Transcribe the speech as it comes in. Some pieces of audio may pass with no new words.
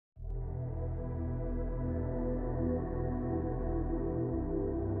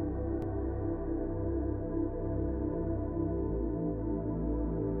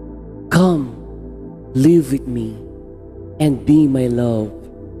live with me and be my love.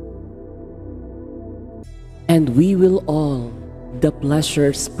 And we will all the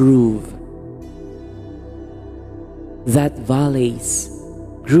pleasures prove, that valleys,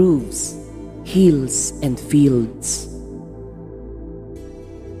 groves, hills and fields,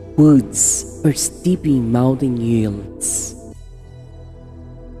 woods or steepy mountain yields.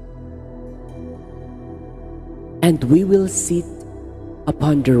 And we will sit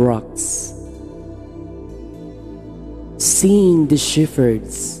upon the rocks, seeing the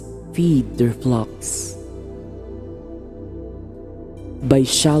shepherds feed their flocks, by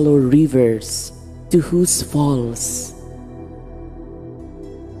shallow rivers to whose falls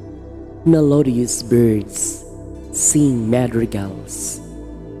melodious birds sing madrigals.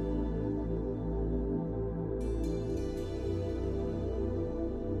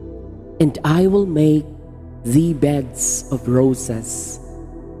 And I will make thee beds of roses,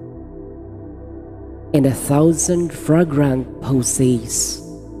 and 1,000 fragrant posies,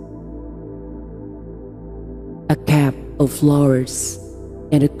 a cap of flowers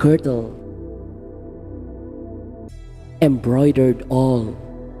and a kirtle, embroidered all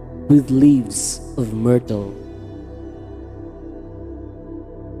with leaves of myrtle.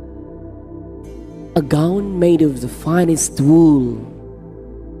 A gown made of the finest wool,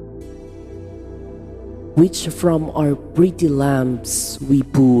 which from our pretty lambs we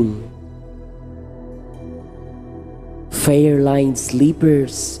pull. Fair-lined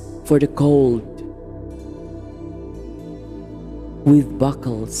slippers for the cold, with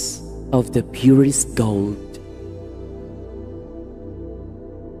buckles of the purest gold.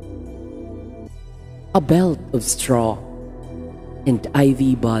 A belt of straw and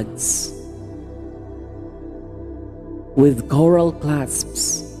ivy buds, with coral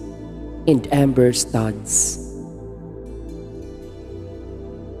clasps and amber studs.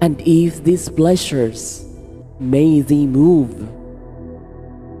 And if these pleasures may thee move,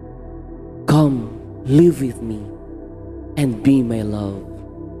 come live with me and be my love.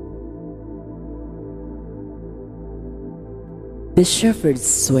 The shepherd's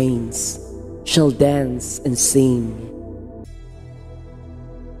swains shall dance and sing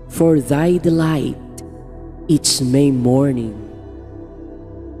for thy delight each May morning.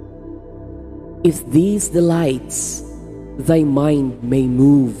 If these delights thy mind may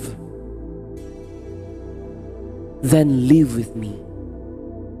move, then live with me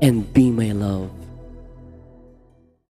and be my love.